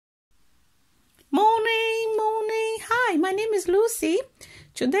my name is Lucy.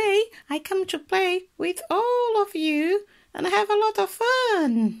 Today I come to play with all of you and have a lot of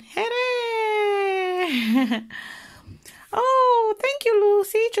fun. Hooray! Oh, thank you,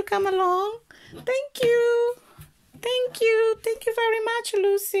 Lucy, to come along. Thank you. Thank you. Thank you very much,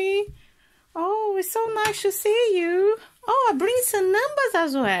 Lucy. Oh, it's so nice to see you. Oh, I bring some numbers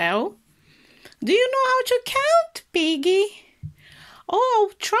as well. Do you know how to count, Piggy? Oh,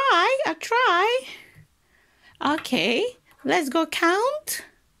 I'll try. Okay, let's go count.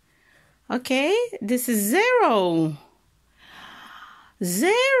 Okay, this is 0.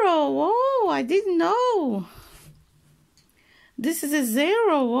 0. Oh, I didn't know. This is a 0.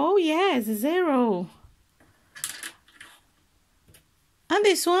 Oh, yes, 0. And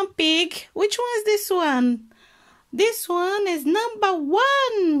this one, Pig. Which one is this one? This one is number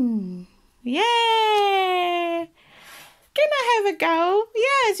 1. Yay! Can I have a go?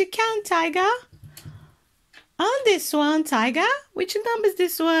 Yes, you can, Tiger. And this one, Tiger. Which number is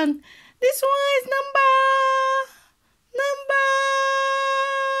this one? This one is number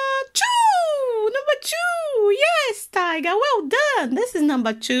 2. Number 2. Yes, Tiger. Well done. This is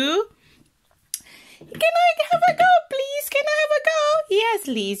number 2. Can I have a go, please? Can I have a go? Yes,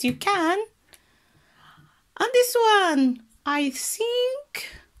 Liz, you can. And this one, I think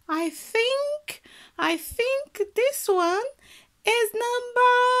this one is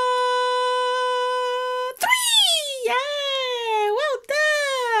number 3. Yeah, well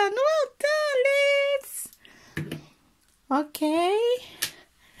done, Liz. Okay,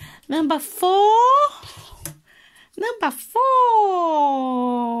 number 4. Number 4.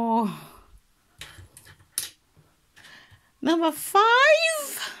 Number 5.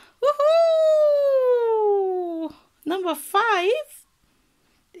 Woohoo! Number 5.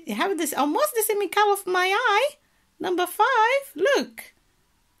 You have this almost the same color of my eye. Number 5. Look.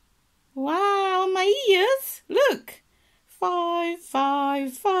 Wow, my ears. Look. 5,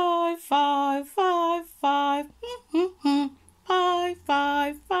 5, 5, 5, 5, 5. 5,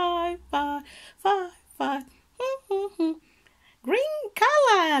 5, 5, 5, 5, 5. Green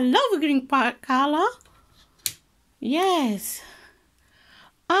color. I love green color. Yes.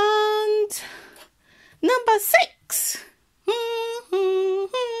 And number 6.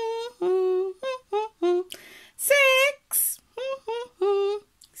 6.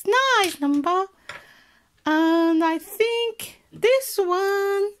 It's nice number. And I think this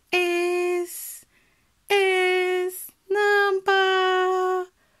one is number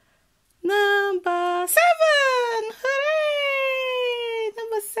 7. Hooray!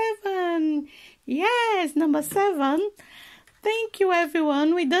 Number 7. Yes, number 7. Thank you,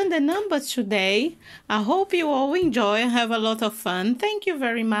 everyone. We done the numbers today. I hope you all enjoy and have a lot of fun. Thank you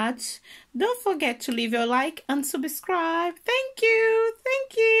very much. Don't forget to leave your like and subscribe. Thank you.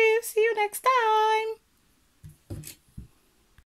 See you next time.